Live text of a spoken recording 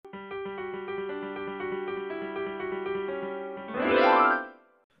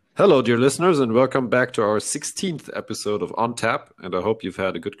Hello, dear listeners, and welcome back to our 16th episode of On Tap, and I hope you've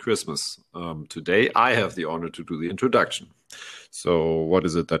had a good Christmas. Today, I have the honor to do the introduction. So, what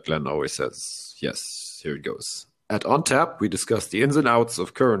is it that Glenn always says? Yes, here it goes. At On Tap, we discuss the ins and outs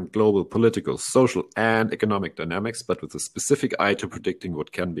of current global political, social, and economic dynamics, but with a specific eye to predicting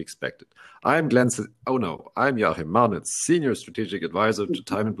what can be expected. I'm Joachim Marnitz, Senior Strategic Advisor to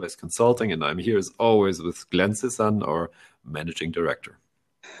Time and Place Consulting, and I'm here as always with Glenn Sisson, our Managing Director.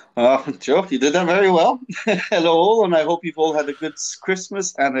 Joe, you did that very well. Hello all, and I hope you've all had a good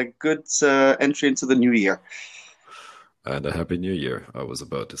Christmas and a good entry into the new year. And a Happy New Year, I was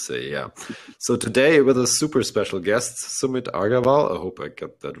about to say, yeah. So today with a super special guest, Sumit Agarwal, I hope I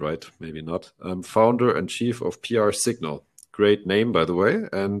got that right, maybe not, founder and chief of PRSignal. Great name, by the way,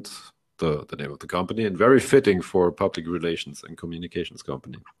 and the name of the company, and very fitting for a public relations and communications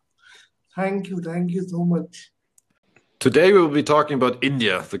company. Thank you so much. Today we will be talking about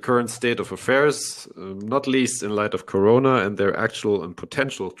India, the current state of affairs, not least in light of Corona and their actual and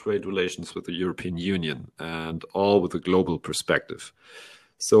potential trade relations with the European Union, and all with a global perspective.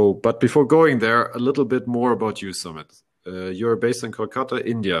 So, but before going there, a little bit more about you, Sumit. You're based in Kolkatta,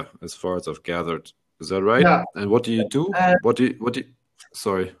 India, as far as I've gathered. Is that right? Yeah. And what do you do?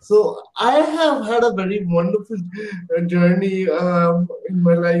 Sorry. So I have had a very wonderful journey in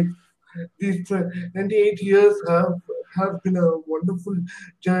my life. These 28 years have been a wonderful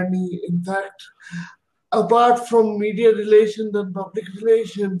journey. In fact, apart from media relations and public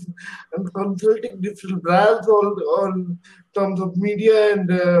relations and consulting different brands on terms of media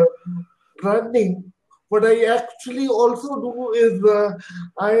and branding, what I actually also do is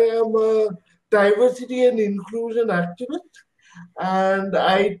I am a diversity and inclusion activist, and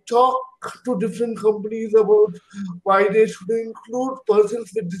I talk to different companies about why they should include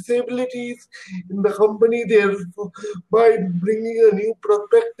persons with disabilities in the company, by bringing a new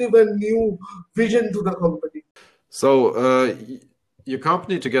perspective and new vision to the company. So your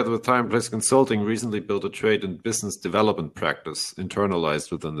company, together with Time and Place Consulting, recently built a trade and business development practice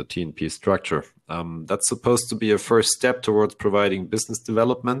internalized within the TNP structure. That's supposed to be a first step towards providing business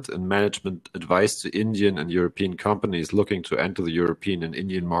development and management advice to Indian and European companies looking to enter the European and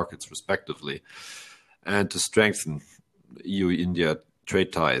Indian markets respectively, and to strengthen EU-India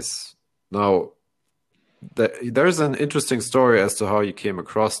trade ties. Now, there's an interesting story as to how you came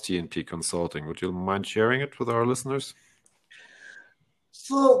across TNP Consulting. Would you mind sharing it with our listeners?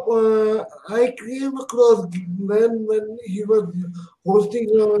 So I came across Glenn when he was hosting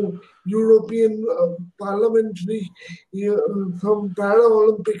a European parliamentary, some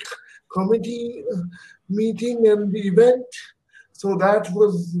Paralympic committee meeting and event. So that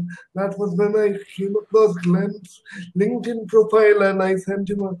was when I came across Glenn's LinkedIn profile, and I sent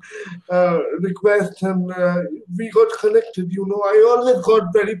him a request, and we got connected. I always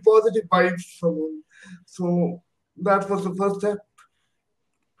got very positive vibes from him. So that was the first step.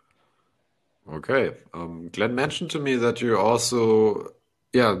 Okay. Glenn mentioned to me that you are also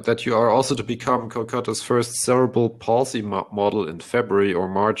to become Kolkatta's first cerebral palsy model in February or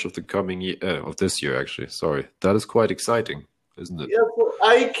March of the coming year, of this year, actually. Sorry. That is quite exciting, isn't it? Yeah, so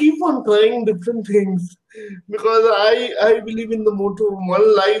I keep on trying different things because I believe in the motto of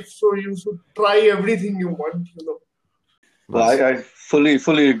one life, so you should try everything you want, Well, I fully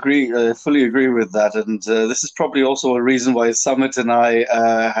agree with that, and this is probably also a reason why Sumit and I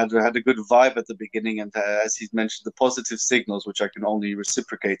had a good vibe at the beginning, and as he's mentioned, the positive signals, which I can only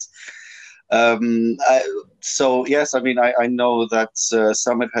reciprocate. So yes, I know that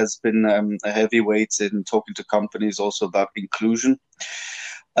Sumit has been a heavyweight in talking to companies also about inclusion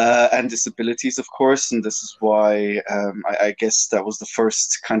and disabilities, of course, and this is why I guess that was the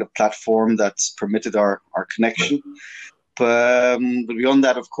first kind of platform that permitted our connection. But beyond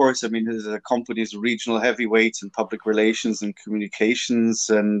that, of course, the company is a regional heavyweight in public relations and communications,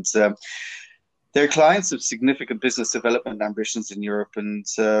 and their clients have significant business development ambitions in Europe. And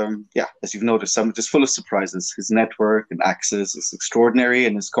as you've noticed, Summit is full of surprises. His network and access is extraordinary,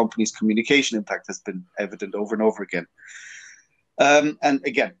 and his company's communication impact has been evident over and over again. And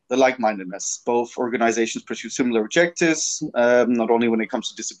again, the like-mindedness. Both organizations pursue similar objectives, not only when it comes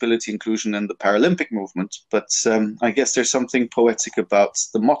to disability inclusion and the Paralympic movement, but I guess there's something poetic about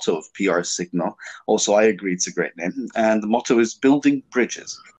the motto of PRSignal. Also, I agree it's a great name. And the motto is building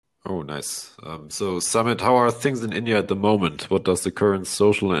bridges. Oh, nice. So, Sumit, how are things in India at the moment? What does the current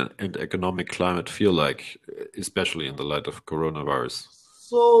social and economic climate feel like, especially in the light of coronavirus?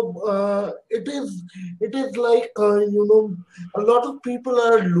 So it is like a lot of people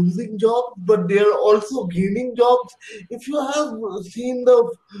are losing jobs, but they are also gaining jobs. If you have seen the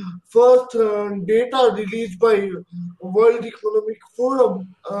first data released by World Economic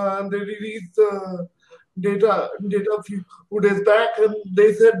Forum, they released data a few days back, and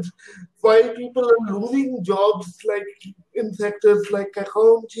they said while people are losing jobs like in sectors like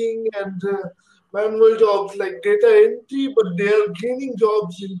accounting and manual jobs like data entry, but they are gaining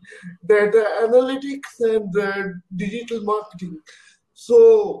jobs in data analytics and digital marketing.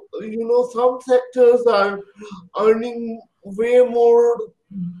 So, some sectors are earning way more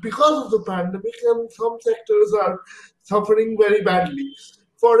because of the pandemic, and some sectors are suffering very badly.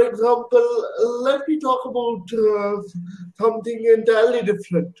 For example, let me talk about something entirely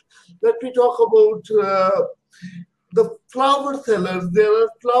different. Let me talk about the flower sellers. There are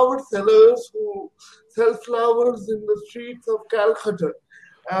flower sellers who sell flowers in the streets of Calcutta,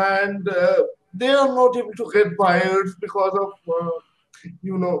 and they are not able to get buyers because of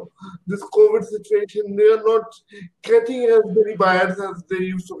this COVID situation. They are not getting as many buyers as they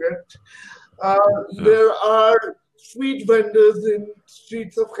used to get. Yeah. There are street vendors in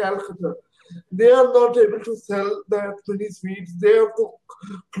streets of Calcutta. They are not able to sell that many sweets. They have to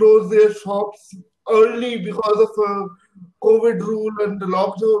close their shops early because of a COVID rule and the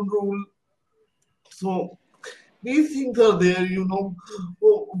lockdown rule. So these things are there,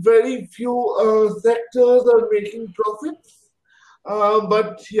 very few sectors are making profits.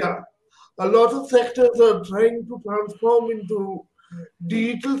 But yeah, a lot of sectors are trying to transform into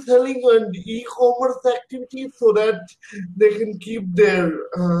digital selling and e-commerce activities so that they can keep their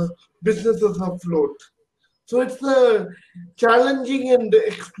businesses afloat. So it's a challenging and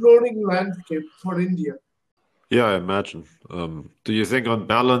exploring landscape for India. Yeah, I imagine. Do you think on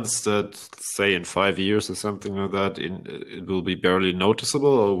balance that, say, in 5 years or something like that, it will be barely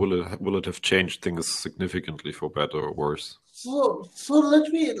noticeable, or will it have changed things significantly for better or worse? So let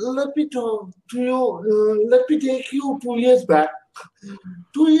me talk to you. Let me take you 2 years back.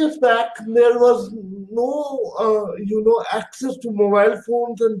 2 years back, there was no access to mobile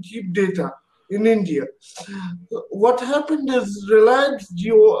phones and cheap data in India. What happened is Reliance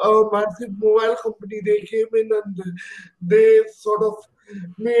Jio, a massive mobile company, they came in and they sort of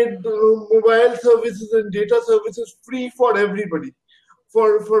made mobile services and data services free for everybody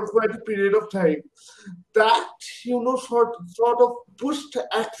for quite a period of time. That sort of pushed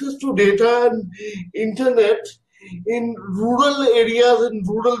access to data and internet in rural areas and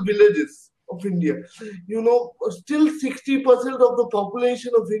rural villages of India. Still 60% of the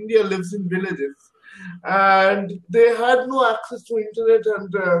population of India lives in villages, and they had no access to internet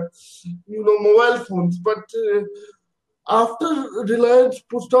and mobile phones. But after Reliance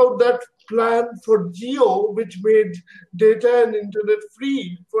pushed out that plan for Geo, which made data and internet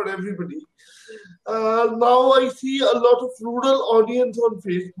free for everybody, now I see a lot of rural audience on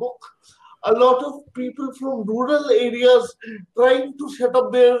Facebook, a lot of people from rural areas trying to set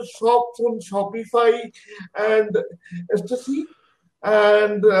up their shops on Shopify and Etsy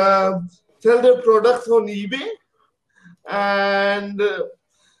and sell their products on eBay. And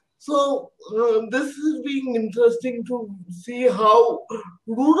this is being interesting to see how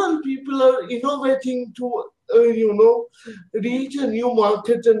rural people are innovating to, reach a new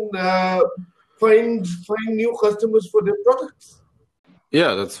market and find new customers for their products.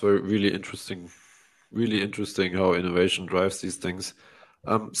 Yeah, that's very really interesting. Really interesting how innovation drives these things.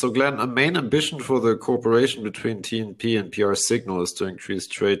 So Glenn, a main ambition for the cooperation between TNP and PRSignal is to increase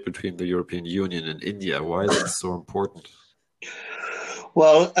trade between the European Union and India. Why is it so important?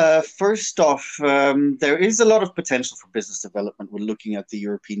 Well, first off, there is a lot of potential for business development when looking at the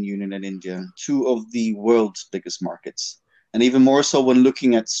European Union and India, two of the world's biggest markets, and even more so when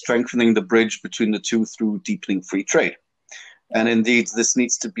looking at strengthening the bridge between the two through deepening free trade. And indeed, this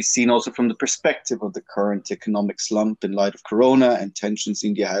needs to be seen also from the perspective of the current economic slump in light of Corona and tensions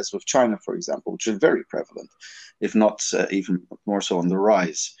India has with China, for example, which are very prevalent, if not even more so on the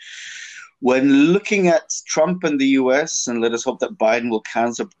rise. When looking at Trump and the US, and let us hope that Biden will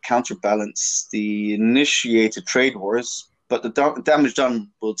counterbalance the initiated trade wars, but the damage done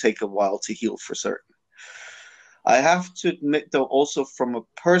will take a while to heal for certain. I have to admit, though, also from a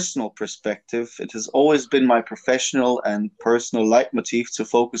personal perspective, it has always been my professional and personal leitmotif to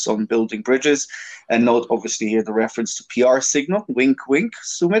focus on building bridges. And note, obviously, here the reference to PRSignal, wink, wink,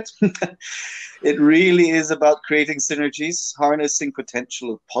 Sumit. It really is about creating synergies, harnessing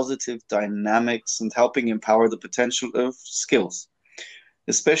potential of positive dynamics, and helping empower the potential of skills,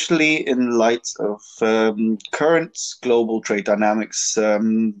 especially in light of current global trade dynamics,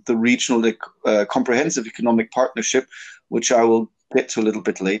 the regional comprehensive economic partnership, which I will get to a little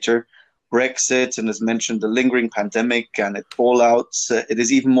bit later. Brexit, and as mentioned, the lingering pandemic and its fallout, it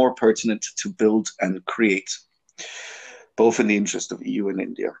is even more pertinent to build and create, both in the interest of EU and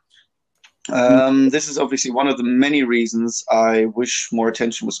India. This is obviously one of the many reasons I wish more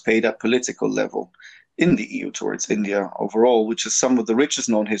attention was paid at political level in the EU towards India overall, which is some of the richest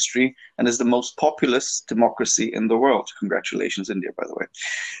known history and is the most populous democracy in the world. Congratulations, India, by the way.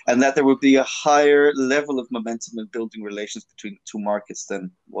 And that there would be a higher level of momentum in building relations between the two markets than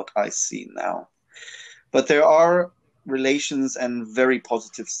what I see now. But there are relations and very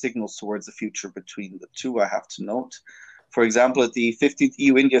positive signals towards the future between the two, I have to note. For example, at the 15th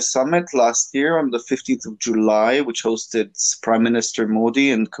EU-India Summit last year on the 15th of July, which hosted Prime Minister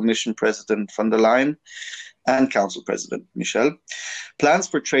Modi and Commission President von der Leyen and Council President Michel, plans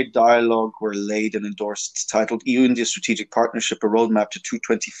for trade dialogue were laid and endorsed, titled EU-India Strategic Partnership, a Roadmap to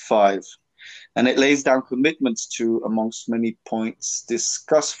 2025. And it lays down commitments to, amongst many points,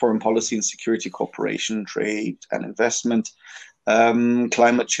 discuss foreign policy and security cooperation, trade and investment,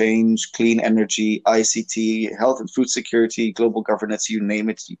 climate change, clean energy, ICT, health and food security, global governance, you name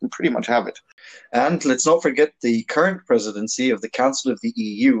it, you can pretty much have it. And let's not forget the current presidency of the Council of the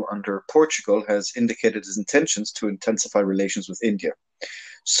EU under Portugal has indicated its intentions to intensify relations with India.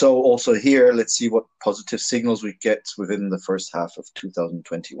 So also here, let's see what positive signals we get within the first half of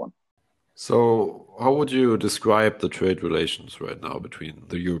 2021. So how would you describe the trade relations right now between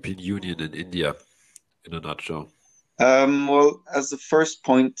the European Union and India in a nutshell? Well, as the first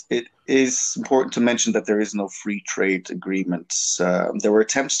point, it is important to mention that there is no free trade agreement. There were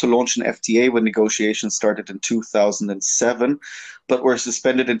attempts to launch an FTA when negotiations started in 2007, but were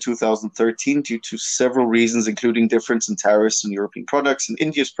suspended in 2013 due to several reasons, including difference in tariffs on European products and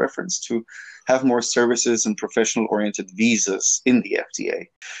India's preference to have more services and professional-oriented visas in the FTA.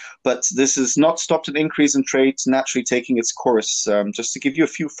 But this has not stopped an increase in trade naturally taking its course. Just to give you a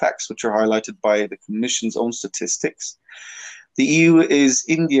few facts which are highlighted by the Commission's own statistics. The EU is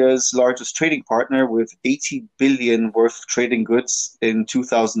India's largest trading partner with 80 billion worth of trading goods in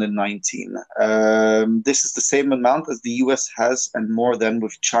 2019. This is the same amount as the US has and more than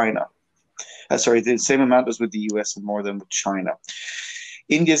with China. The same amount as with the US and more than with China.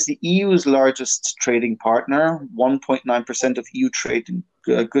 India is the EU's largest trading partner, 1.9% of EU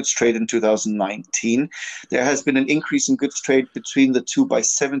goods trade in 2019. There has been an increase in goods trade between the two by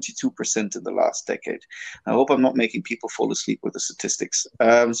 72% in the last decade. I hope I'm not making people fall asleep with the statistics.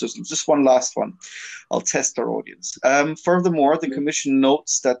 So just one last one. I'll test our audience. Furthermore, the Commission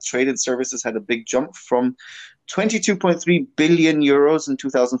notes that trade and services had a big jump from 22.3 billion euros in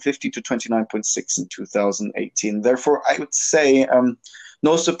 2015 to 29.6 in 2018. Therefore, I would say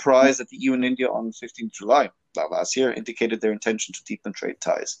no surprise that the EU and India on 15th July last year indicated their intention to deepen trade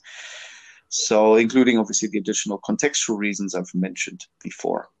ties. So, including obviously the additional contextual reasons I've mentioned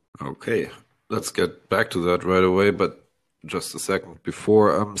before. Okay, let's get back to that right away, but just a second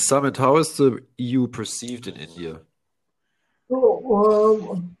before. Sumit, how is the EU perceived in India?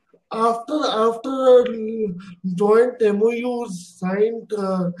 So, after joint MOUs signed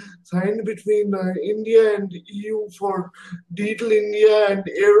between India and EU for Digital India and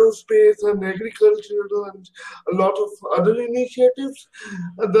aerospace and agriculture and a lot of other initiatives,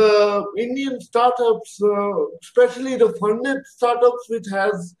 the Indian startups, especially the funded startups which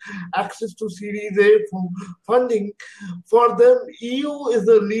has access to Series A funding, for them EU is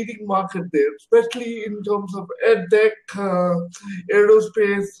the leading market there, especially in terms of edtech,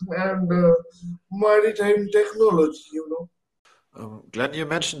 aerospace, and maritime technology, Glenn, you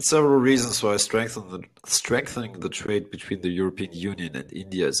mentioned several reasons why strengthening the trade between the European Union and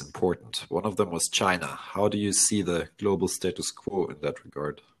India is important. One of them was China. How do you see the global status quo in that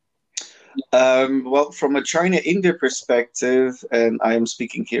regard? Well, from a China-India perspective, and I am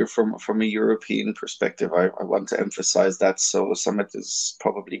speaking here from a European perspective, I want to emphasize that, so Sumit has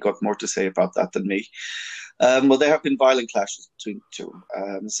probably got more to say about that than me. Well, there have been violent clashes between the two,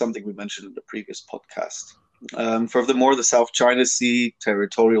 something we mentioned in the previous podcast. Furthermore, the South China Sea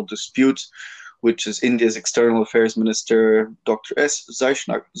territorial dispute, which is India's External Affairs Minister Dr. S.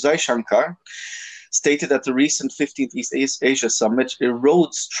 Jaishankar, stated at the recent 15th East Asia Summit,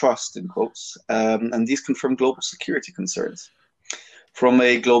 erodes trust, in quotes, and these confirm global security concerns. From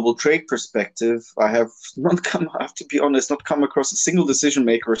a global trade perspective, I have to be honest, not come across a single decision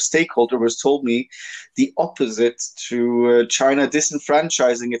maker or stakeholder who has told me the opposite to China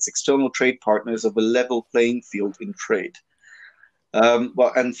disenfranchising its external trade partners of a level playing field in trade.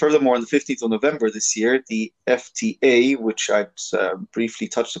 And furthermore, on the 15th of November this year, the FTA, which I'd briefly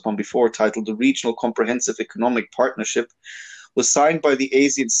touched upon before, titled the Regional Comprehensive Economic Partnership, was signed by the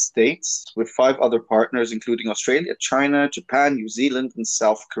ASEAN states with 5 other partners, including Australia, China, Japan, New Zealand, and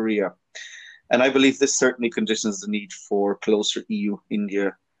South Korea. And I believe this certainly conditions the need for closer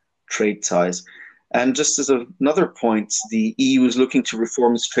EU-India trade ties. And just as another point, the EU is looking to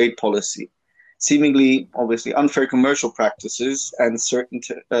reform its trade policy. Seemingly, obviously, unfair commercial practices and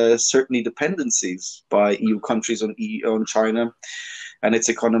certainly dependencies by EU countries on China and its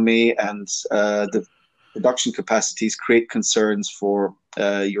economy and the production capacities create concerns for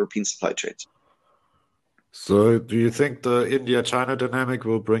European supply chains. So do you think the India-China dynamic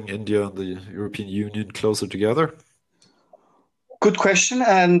will bring India and the European Union closer together? Good question,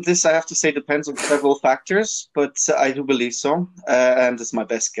 and this, I have to say, depends on several factors, but I do believe so, and it's my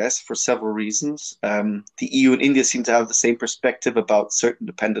best guess for several reasons. The EU and India seem to have the same perspective about certain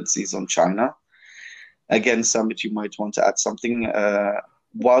dependencies on China. Again, Sumit, you might want to add something.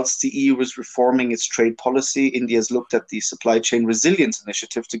 Whilst the EU is reforming its trade policy, India has looked at the Supply Chain Resilience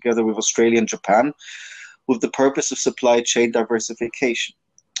Initiative together with Australia and Japan with the purpose of supply chain diversification.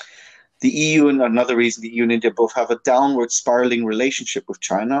 The EU, and another reason the EU and India both have a downward spiraling relationship with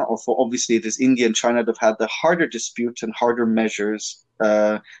China, although obviously it is India and China that have had the harder dispute and harder measures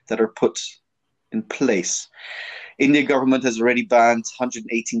that are put in place. Indian government has already banned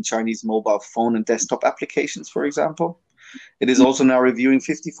 118 Chinese mobile phone and desktop applications, for example. It is also now reviewing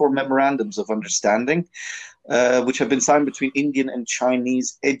 54 memorandums of understanding, which have been signed between Indian and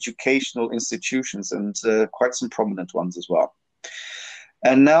Chinese educational institutions, and quite some prominent ones as well.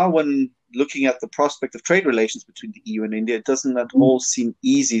 And now when looking at the prospect of trade relations between the EU and India, it doesn't at all seem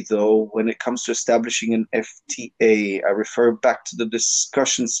easy, though, when it comes to establishing an FTA. I refer back to the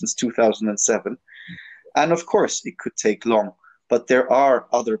discussion since 2007. And of course, it could take long, but there are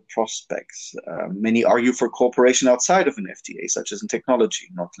other prospects. Many argue for cooperation outside of an FTA, such as in technology,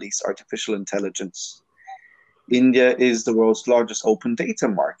 not least artificial intelligence. India is the world's largest open data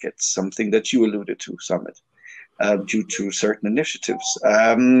market, something that you alluded to, Sumit. Due to certain initiatives,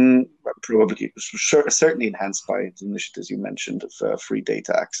 probably certainly enhanced by the initiatives you mentioned of free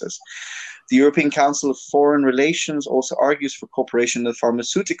data access. The European Council of Foreign Relations also argues for cooperation in the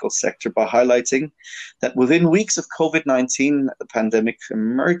pharmaceutical sector by highlighting that within weeks of COVID-19 pandemic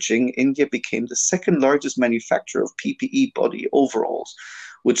emerging, India became the second largest manufacturer of PPE body overalls,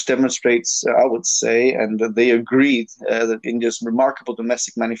 which demonstrates, I would say, and they agreed, that India's remarkable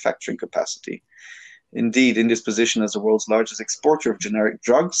domestic manufacturing capacity. Indeed, India's position as the world's largest exporter of generic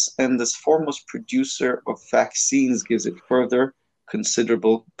drugs and as foremost producer of vaccines gives it further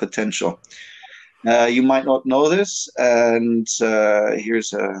considerable potential. You might not know this, and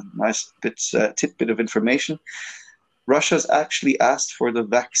here's a nice tidbit of information. Russia's actually asked for the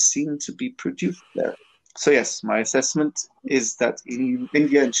vaccine to be produced there. So yes, my assessment is that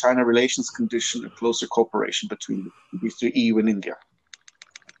India and China relations condition a closer cooperation between the EU and India.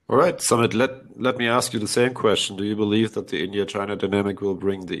 All right, Sumit, let me ask you the same question. Do you believe that the India-China dynamic will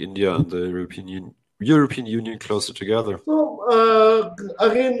bring the India and the European Union closer together? So,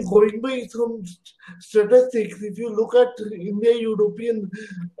 again, going by some statistics, if you look at India-European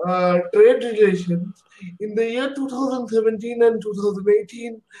trade relations, in the year 2017 and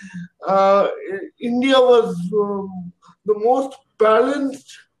 2018, India was the most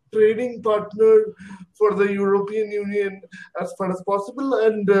balanced trading partner for the European Union as far as possible.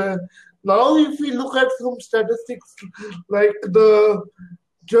 And now if we look at some statistics like the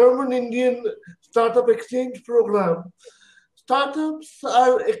German-Indian Startup Exchange Program, startups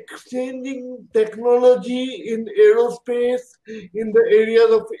are exchanging technology in aerospace, in the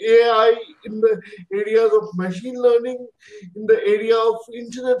areas of AI, in the areas of machine learning, in the area of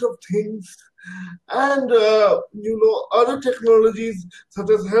Internet of Things, and other technologies such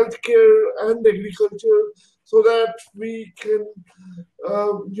as healthcare and agriculture, so that we can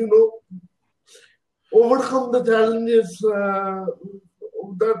overcome the challenges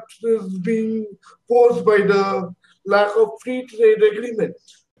that is being posed by the lack of free trade agreement.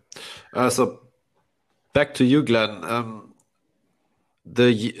 So back to you, Glenn.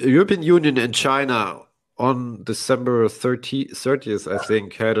 The European Union and China on December 30th, I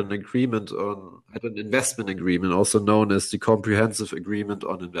think, had an investment agreement, also known as the Comprehensive Agreement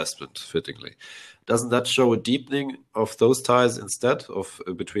on Investment, fittingly. Doesn't that show a deepening of those ties instead of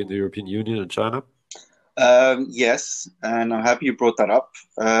between the European Union and China? Yes, and I'm happy you brought that up.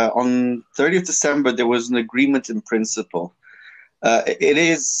 On 30th December, there was an agreement in principle. It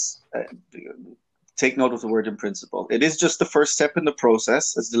is... Take note of the word in principle. It is just the first step in the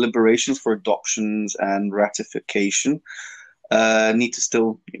process, as deliberations for adoptions and ratification need to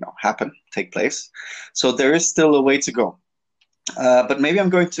still, take place. So there is still a way to go. But maybe I'm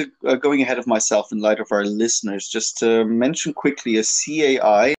going ahead of myself in light of our listeners. Just to mention quickly, a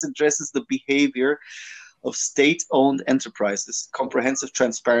CAI addresses the behavior of state-owned enterprises, comprehensive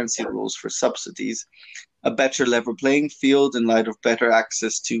transparency rules for subsidies, a better level playing field in light of better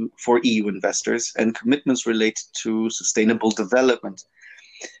access for EU investors, and commitments related to sustainable development.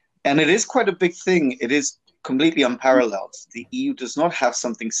 And it is quite a big thing. It is completely unparalleled. The EU does not have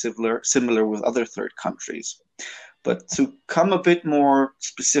something similar with other third countries. But to come a bit more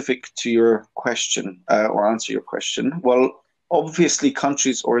specific to your question, or answer your question, well, obviously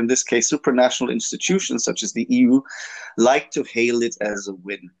countries, or in this case, supranational institutions such as the EU, like to hail it as a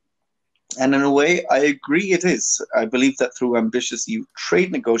win. And in a way, I agree it is. I believe that through ambitious EU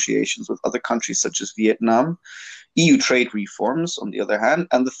trade negotiations with other countries such as Vietnam, EU trade reforms, on the other hand,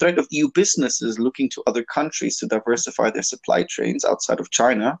 and the threat of EU businesses looking to other countries to diversify their supply chains outside of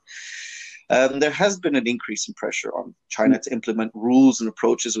China, there has been an increase in pressure on China to implement rules and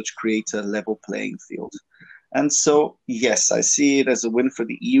approaches which create a level playing field. And so, yes, I see it as a win for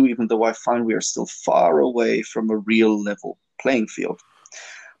the EU, even though I find we are still far away from a real level playing field.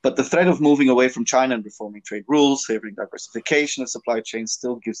 But the threat of moving away from China and reforming trade rules, favoring diversification of supply chains,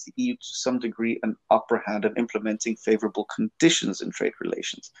 still gives the EU to some degree an upper hand in implementing favorable conditions in trade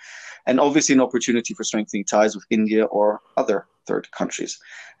relations. And obviously an opportunity for strengthening ties with India or other third countries.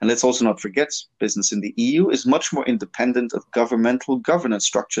 And let's also not forget, business in the EU is much more independent of governmental governance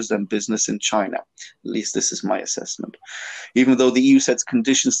structures than business in China. At least this is my assessment. Even though the EU sets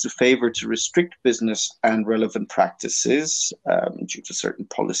conditions to restrict business and relevant practices due to certain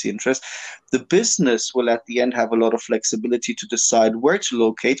policy interests, the business will at the end have a lot of flexibility to decide where to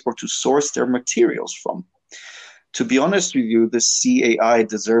locate or to source their materials from. To be honest with you, the CAI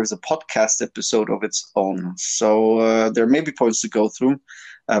deserves a podcast episode of its own. So there may be points to go through.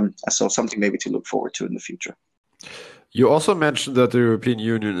 So something maybe to look forward to in the future. You also mentioned that the European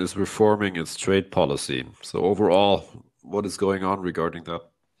Union is reforming its trade policy. So overall, what is going on regarding that?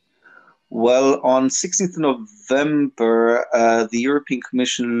 Well, on 16th November, the European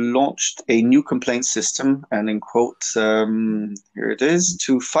Commission launched a new complaint system, and in quote, here it is,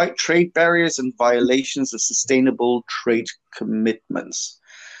 to fight trade barriers and violations of sustainable trade commitments.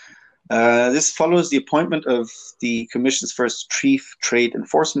 This follows the appointment of the Commission's first chief trade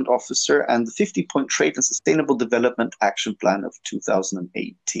enforcement officer and the 50-point trade and sustainable development action plan of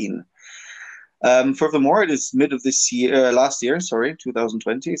 2018. Furthermore, it is last year,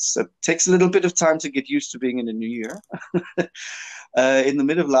 2020. So it takes a little bit of time to get used to being in a new year. In the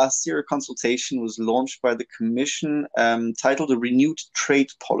mid of last year, a consultation was launched by the Commission titled A Renewed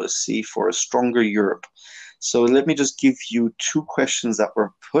Trade Policy for a Stronger Europe. So let me just give you two questions that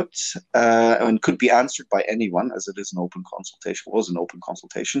were put and could be answered by anyone, as it is an open consultation, was an open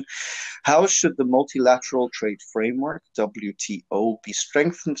consultation. How should the multilateral trade framework, WTO, be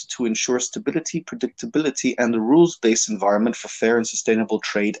strengthened to ensure stability, predictability, and a rules-based environment for fair and sustainable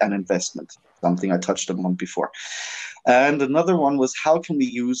trade and investment? Something I touched on before. And another one was, how can we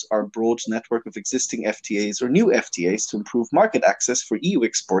use our broad network of existing FTAs or new FTAs to improve market access for EU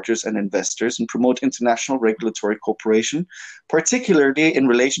exporters and investors and promote international regulatory cooperation, particularly in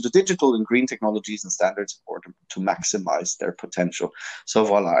relation to digital and green technologies and standards in order to maximize their potential? So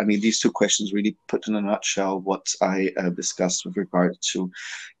voila, I mean, these two questions really put in a nutshell what I discussed with regard to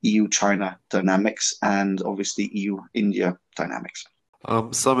EU-China dynamics and obviously EU-India dynamics.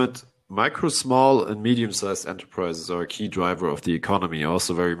 Sumit, micro, small, and medium-sized enterprises are a key driver of the economy,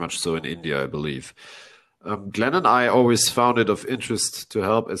 also very much so in India, I believe. Glenn and I always found it of interest to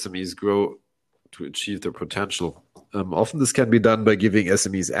help SMEs grow to achieve their potential. Often this can be done by giving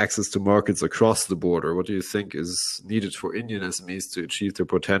SMEs access to markets across the border. What do you think is needed for Indian SMEs to achieve their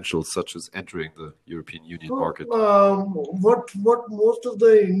potential, such as entering the European Union market? What most of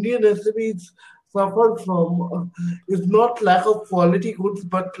the Indian SMEs suffer from is not lack of quality goods,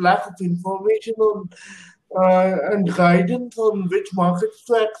 but lack of information on and guidance on which markets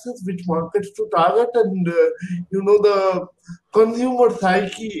to access, which markets to target, and the consumer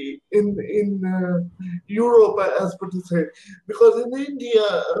psyche in Europe, as per to say. Because in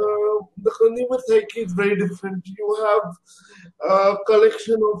India, the consumer psyche is very different. You have a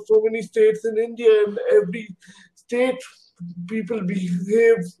collection of so many states in India, and every state people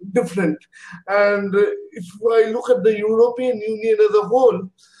behave different. And if I look at the European Union as a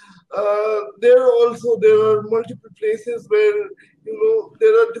whole, there are multiple places where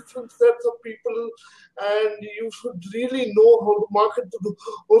there are different sets of people, and you should really know how to market to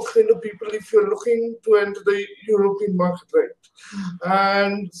those kind of people if you're looking to enter the European market, right?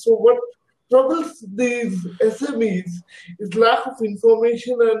 And so what troubles these SMEs is lack of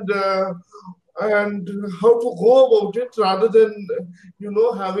information and and how to go about it rather than,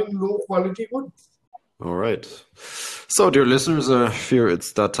 having low quality goods. All right. So, dear listeners, I fear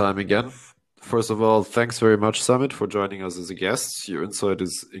it's that time again. First of all, thanks very much, Sumit, for joining us as a guest. Your insight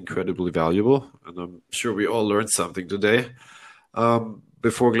is incredibly valuable, and I'm sure we all learned something today.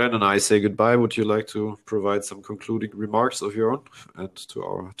 Before Glenn and I say goodbye, would you like to provide some concluding remarks of your own and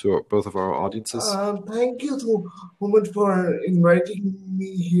to both of our audiences? Thank you so much for inviting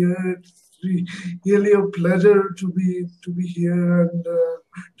me here. It's really a pleasure to be here and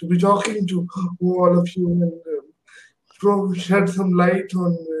to be talking to all of you and shed some light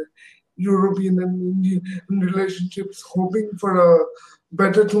on European and Indian relationships, hoping for a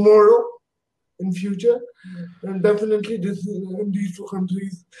better tomorrow in future. And definitely, these two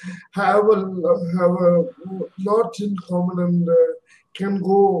countries have a lot in common and can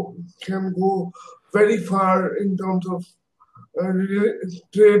go very far in terms of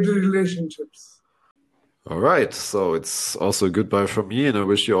trade relationships. All right. So it's also a goodbye from me, and I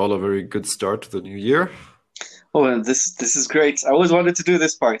wish you all a very good start to the new year. Oh, and this is great. I always wanted to do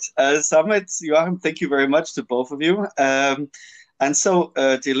this part. Sumit, Joachim, thank you very much to both of you. And so,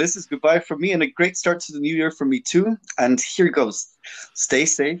 dear listeners, goodbye from me and a great start to the new year for me too. And here goes. Stay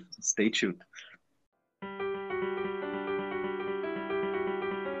safe, stay tuned.